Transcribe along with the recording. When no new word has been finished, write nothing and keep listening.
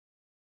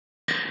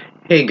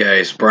Hey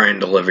guys, Brian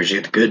delivers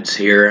you the goods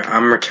here.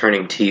 I'm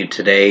returning to you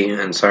today,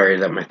 and sorry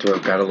that my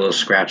throat got a little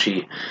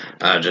scratchy.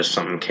 Just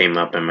something came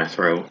up in my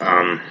throat,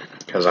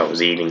 because I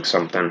was eating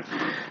something,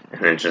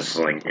 and it just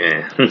like,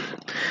 eh.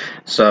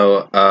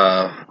 So,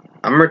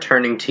 I'm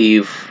returning to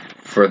you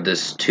for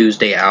this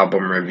Tuesday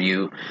album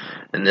review,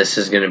 and this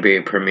is going to be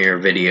a premiere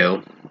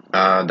video,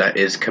 that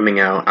is coming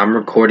out. I'm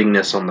recording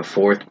this on the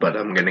 4th, but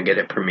I'm going to get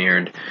it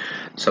premiered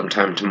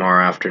sometime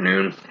tomorrow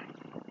afternoon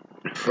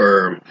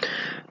for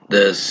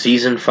the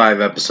Season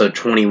 5, Episode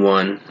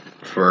 21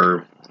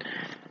 for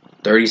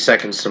 30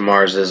 Seconds to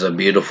Mars is a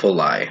Beautiful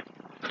Lie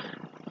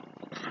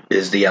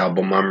is the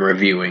album I'm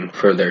reviewing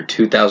for their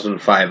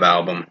 2005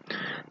 album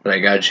that I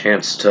got a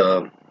chance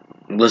to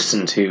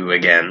listen to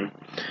again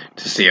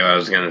to see how I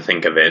was going to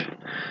think of it.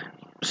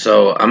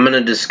 So I'm going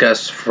to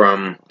discuss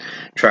from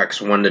tracks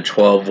 1 to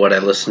 12 what I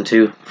listened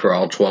to for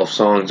all 12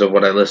 songs of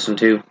what I listened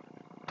to.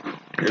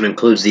 It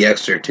includes the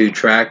extra 2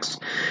 tracks.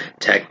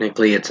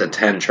 Technically, it's a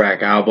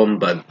 10-track album,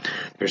 but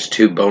there's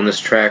 2 bonus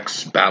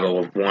tracks, Battle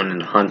of One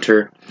and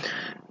Hunter,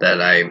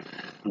 that I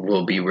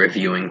will be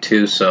reviewing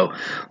too. So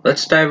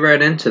let's dive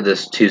right into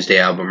this Tuesday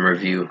album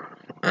review,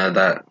 and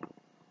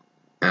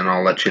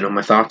I'll let you know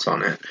my thoughts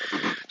on it.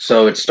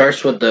 So it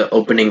starts with the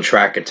opening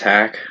track,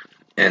 Attack,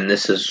 and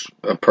this is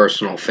a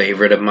personal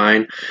favorite of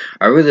mine.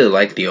 I really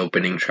like the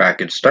opening track.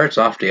 It starts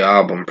off the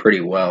album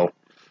pretty well.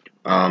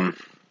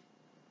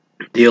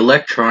 The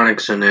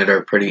electronics in it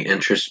are pretty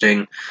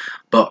interesting,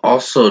 but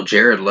also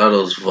Jared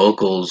Leto's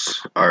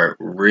vocals are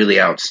really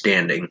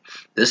outstanding.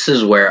 This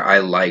is where I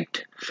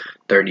liked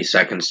 30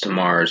 Seconds to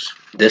Mars.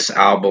 This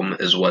album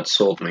is what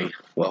sold me.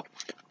 Well,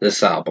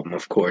 this album,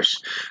 of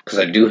course, because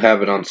I do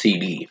have it on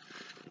CD.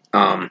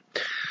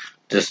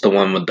 Just the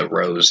one with the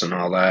rose and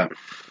all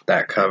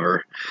that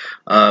cover.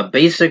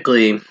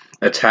 Basically,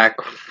 Attack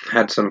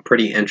had some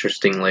pretty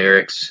interesting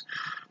lyrics,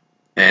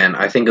 and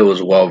I think it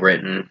was well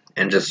written,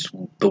 and just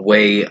the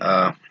way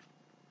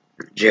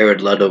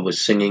Jared Leto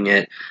was singing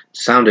it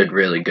sounded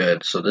really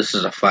good. So this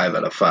is a 5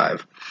 out of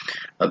 5.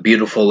 A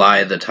Beautiful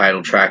Lie, the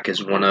title track,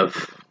 is one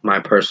of my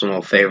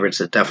personal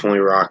favorites. It definitely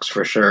rocks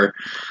for sure.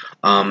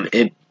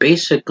 It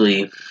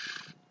basically,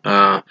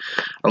 I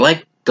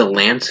like the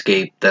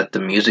landscape that the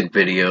music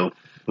video,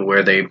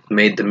 where they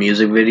made the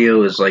music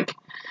video, is like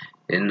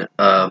in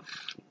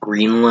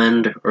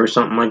Greenland or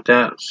something like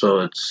that.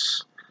 So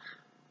it's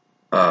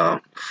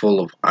full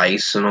of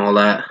ice and all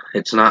that.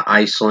 It's not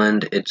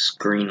Iceland, it's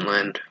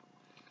Greenland.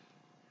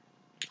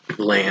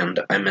 Land,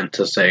 I meant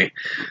to say.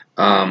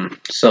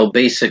 So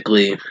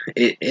basically,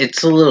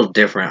 it's a little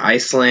different.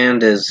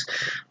 Iceland is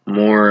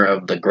more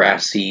of the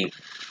grassy,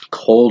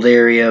 cold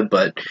area,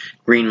 but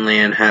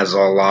Greenland has a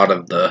lot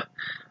of the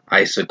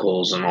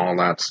icicles and all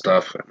that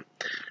stuff, and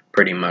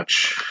pretty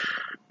much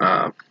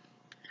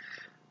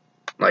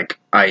like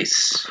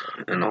ice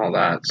and all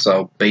that.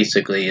 So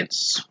basically,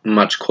 it's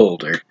much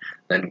colder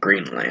than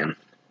Greenland,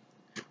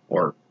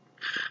 or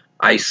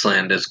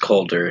Iceland is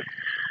colder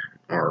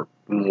or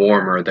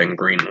warmer than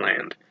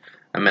Greenland,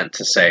 I meant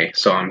to say,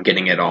 so I'm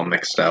getting it all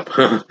mixed up.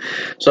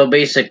 So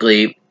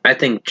basically, I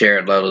think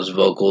Jared Leto's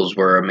vocals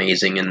were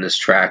amazing in this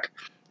track,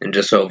 and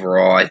just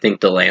overall, I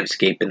think the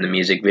landscape in the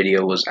music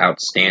video was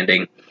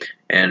outstanding,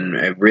 and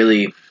it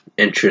really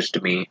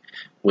interested me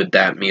with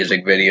that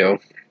music video.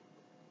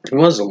 It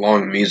was a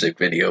long music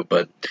video,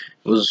 but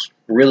it was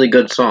a really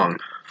good song.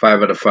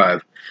 5 out of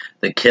 5.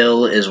 The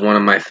Kill is one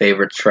of my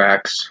favorite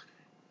tracks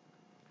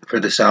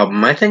for this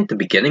album. I think the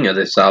beginning of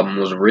this album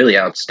was really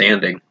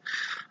outstanding,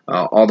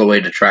 all the way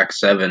to track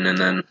 7, and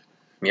then,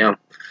 yeah,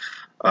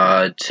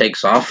 it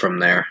takes off from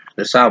there.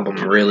 This album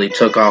really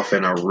took off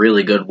in a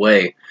really good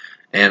way,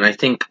 and I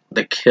think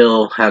The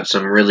Kill had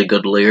some really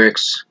good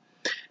lyrics.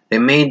 They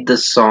made the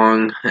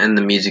song and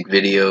the music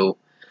video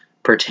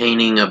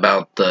pertaining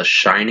about the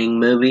Shining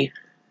movie,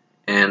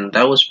 and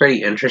that was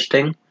pretty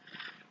interesting.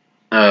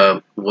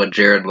 What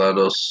Jared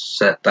Leto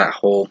set that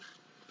whole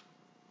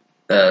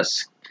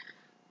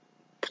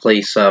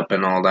place up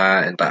and all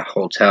that, and that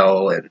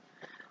hotel and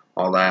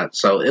all that.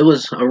 So it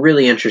was a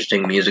really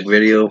interesting music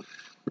video.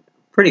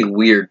 Pretty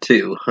weird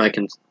too, I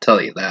can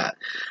tell you that.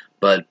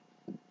 But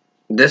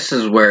this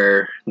is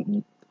where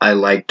I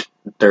liked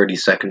 30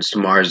 Seconds to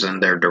Mars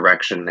and their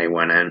direction they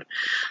went in.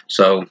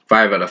 So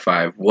 5 out of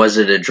 5. Was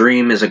It a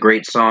Dream is a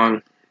great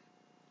song.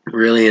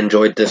 Really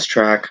enjoyed this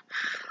track.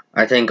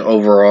 I think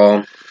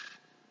overall,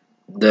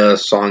 the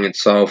song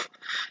itself,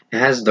 it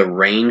has the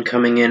rain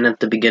coming in at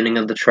the beginning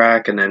of the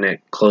track, and then it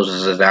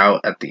closes it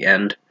out at the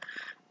end.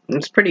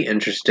 It's pretty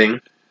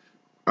interesting.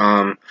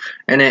 And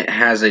it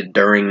has it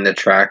during the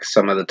track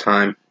some of the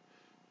time.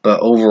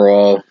 But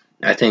overall,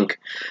 I think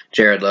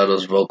Jared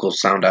Leto's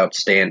vocals sound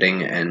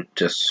outstanding, and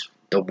just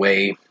the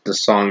way the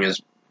song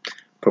is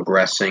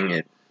progressing,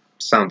 it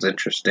sounds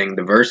interesting.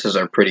 The verses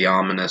are pretty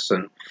ominous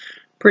and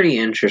pretty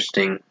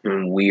interesting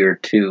and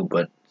weird too,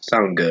 but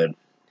sound good.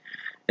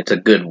 It's a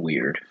good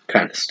weird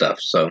kind of stuff.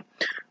 So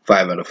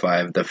 5 out of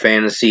 5. The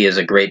Fantasy is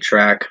a great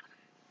track.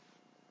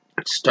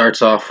 It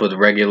starts off with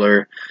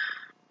regular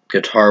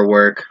guitar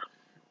work,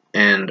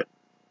 and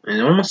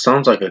It almost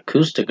sounds like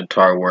acoustic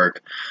guitar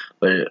work,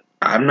 but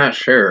I'm not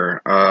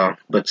sure.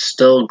 But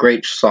still,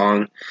 great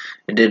song.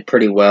 It did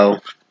pretty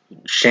well.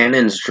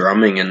 Shannon's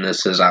drumming in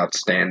this is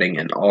outstanding,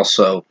 and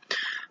also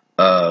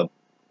uh,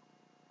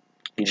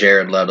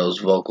 Jared Leto's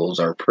vocals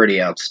are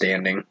pretty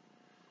outstanding.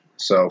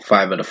 So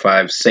 5 out of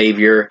 5.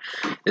 Savior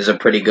is a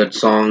pretty good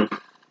song.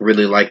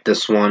 Really like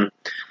this one.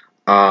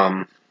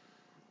 Um,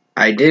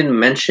 I did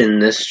mention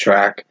this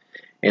track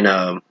in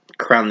a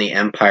Crown the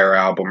Empire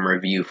album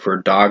review for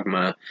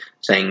Dogma,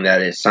 saying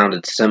that it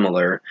sounded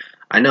similar.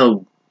 I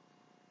know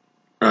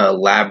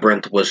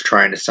Labyrinth was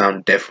trying to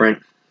sound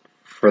different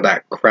for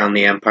that Crown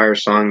the Empire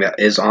song that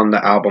is on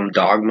the album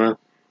Dogma.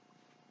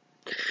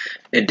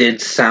 It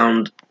did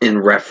sound in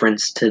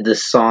reference to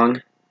this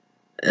song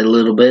a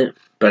little bit,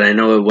 but I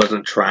know it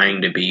wasn't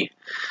trying to be.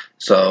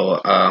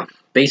 So,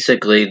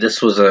 basically,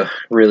 this was a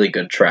really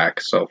good track,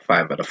 so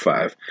 5 out of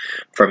 5.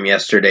 From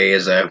Yesterday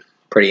is a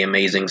pretty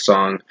amazing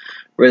song.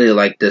 Really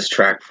like this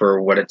track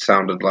for what it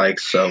sounded like,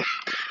 so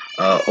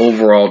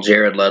overall,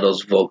 Jared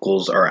Leto's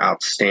vocals are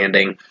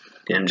outstanding,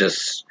 and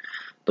just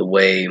the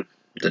way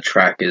the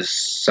track is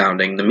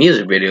sounding. The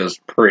music video is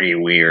pretty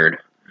weird.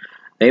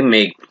 They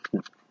make,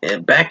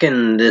 back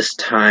in this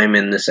time,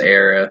 in this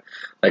era,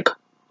 like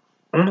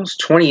almost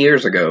 20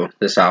 years ago,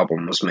 this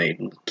album was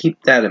made.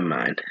 Keep that in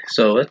mind.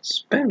 So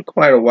it's been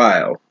quite a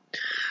while.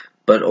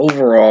 But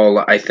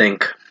overall, I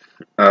think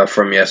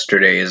From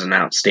Yesterday is an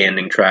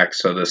outstanding track,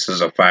 so this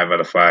is a 5 out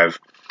of 5.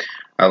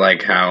 I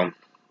like how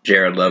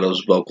Jared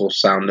Leto's vocals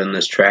sound in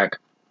this track,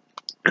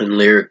 and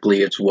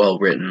lyrically it's well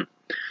written.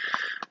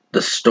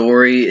 The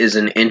Story is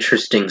an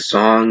interesting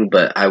song,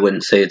 but I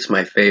wouldn't say it's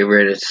my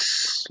favorite.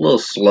 It's a little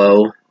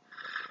slow,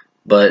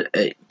 but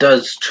it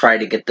does try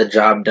to get the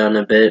job done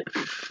a bit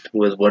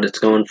with what it's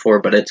going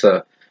for, but it's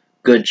a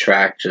good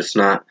track, just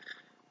not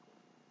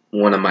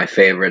one of my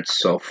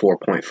favorites, so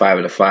 4.5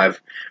 out of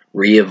 5.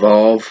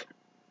 Re-Evolve,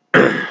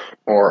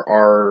 or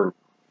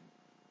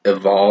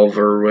R-Evolve,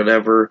 or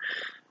whatever,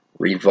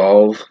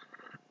 Revolve.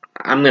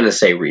 I'm going to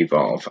say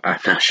Revolve, I'm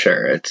not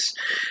sure. It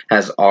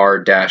has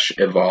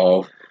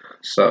R-Evolve,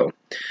 so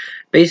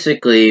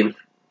basically,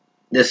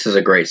 this is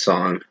a great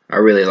song. I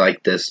really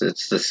like this.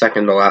 It's the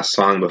second to last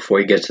song before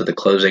you get to the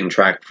closing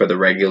track for the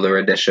regular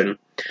edition,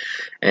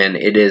 and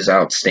it is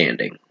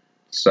outstanding.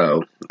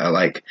 So I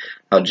like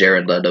how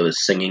Jared Leto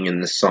is singing in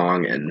this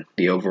song, and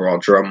the overall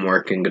drum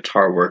work and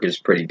guitar work is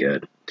pretty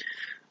good.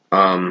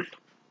 A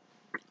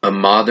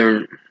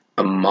modern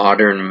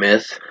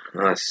myth.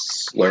 I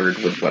slurred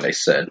with what I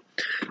said.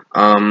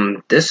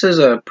 This is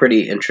a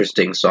pretty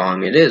interesting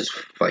song. It is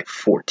like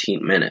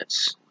 14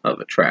 minutes of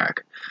a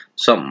track,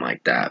 something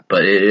like that,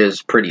 but it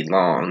is pretty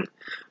long,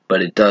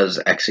 but it does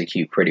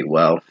execute pretty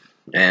well,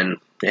 and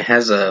it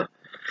has a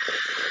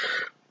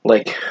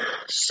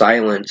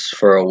silence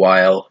for a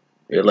while.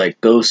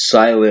 It goes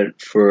silent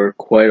for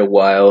quite a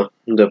while.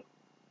 The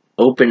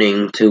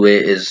opening to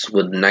it is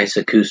with nice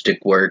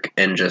acoustic work,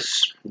 and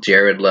just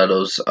Jared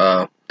Leto's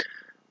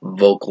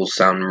vocals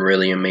sound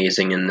really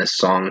amazing in this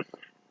song.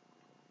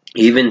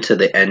 Even to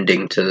the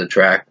ending to the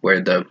track where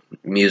the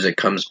music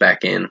comes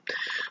back in.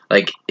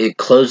 It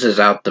closes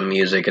out the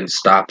music and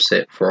stops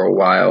it for a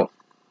while.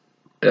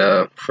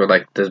 For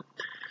the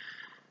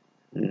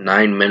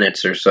 9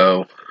 minutes or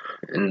so.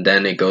 And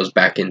then it goes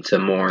back into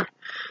more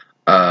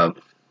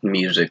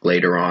music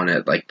later on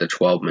at the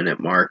 12-minute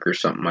mark or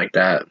something like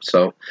that.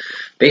 So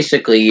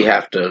basically you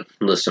have to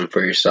listen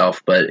for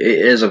yourself, but it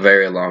is a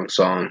very long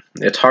song.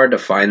 It's hard to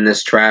find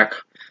this track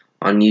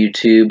on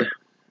YouTube.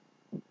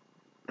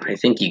 I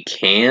think you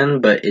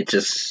can, but it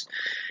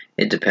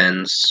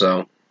depends.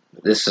 So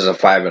this is a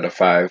 5 out of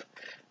 5.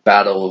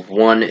 Battle of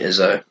One is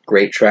a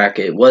great track.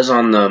 It was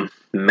on the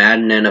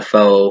Madden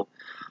NFL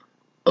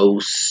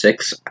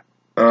 06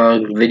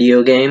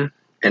 video game,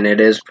 and it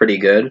is pretty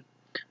good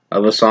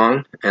of a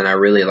song, and I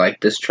really like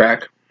this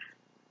track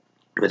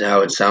with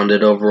how it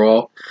sounded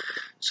overall.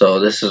 So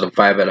this is a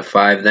 5 out of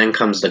 5. Then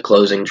comes the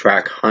closing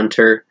track,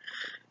 Hunter,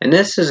 and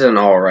this is an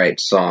alright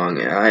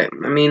song. I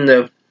mean,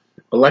 the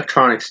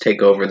electronics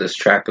take over this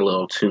track a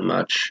little too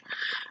much,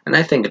 and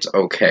I think it's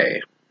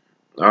okay.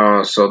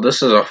 So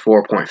this is a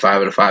 4.5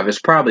 out of 5. It's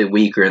probably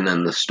weaker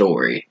than The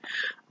Story,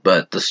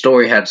 but The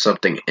Story had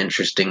something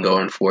interesting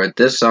going for it.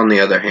 This, on the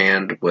other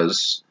hand,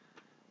 was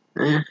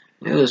it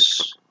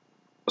was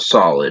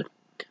solid.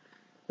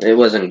 It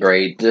wasn't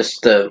great.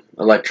 Just the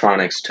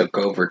electronics took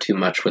over too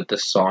much with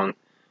this song,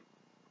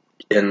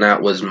 and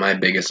that was my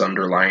biggest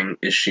underlying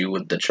issue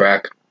with the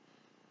track.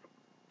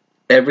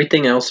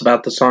 Everything else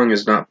about the song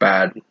is not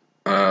bad.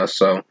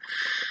 So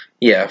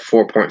yeah,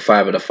 4.5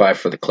 out of 5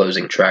 for the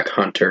closing track,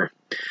 Hunter.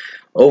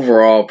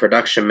 Overall,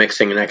 production,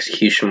 mixing, and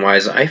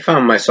execution-wise, I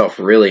found myself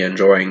really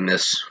enjoying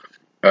this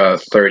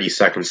 30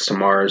 Seconds to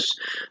Mars,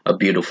 A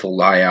Beautiful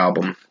Lie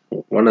album.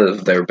 One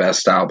of their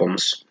best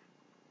albums.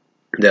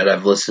 that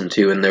I've listened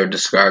to in their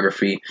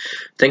discography. I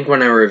think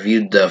when I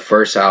reviewed the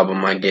first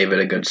album, I gave it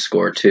a good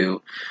score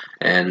too,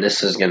 and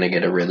this is going to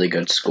get a really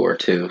good score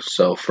too.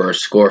 So for a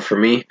score for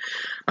me,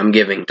 I'm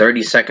giving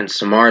 30 Seconds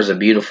to Mars A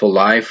Beautiful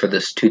Lie for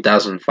this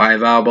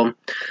 2005 album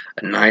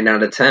a 9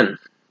 out of 10.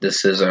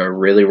 This is a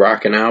really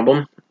rocking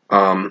album.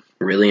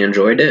 Really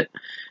enjoyed it,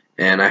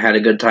 and I had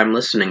a good time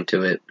listening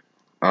to it.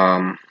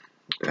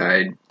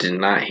 I did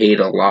not hate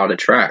a lot of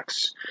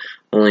tracks.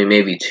 Only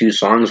maybe 2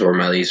 songs were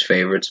my least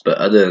favorites, but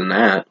other than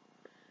that,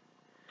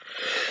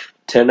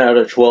 10 out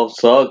of 12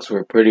 songs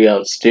were pretty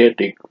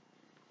outstanding.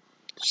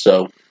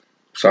 So,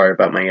 sorry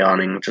about my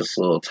yawning, just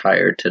a little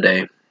tired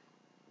today.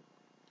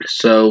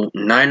 So,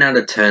 9 out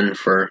of 10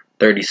 for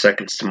 30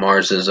 Seconds to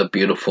Mars is A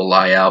Beautiful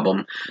Lie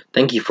album.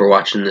 Thank you for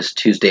watching this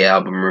Tuesday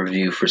album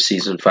review for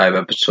Season 5,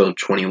 Episode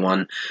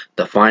 21.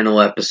 The final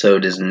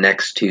episode is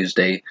next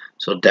Tuesday,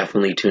 so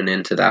definitely tune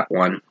into that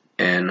one.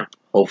 And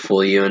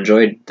hopefully you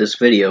enjoyed this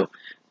video.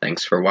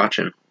 Thanks for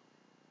watching.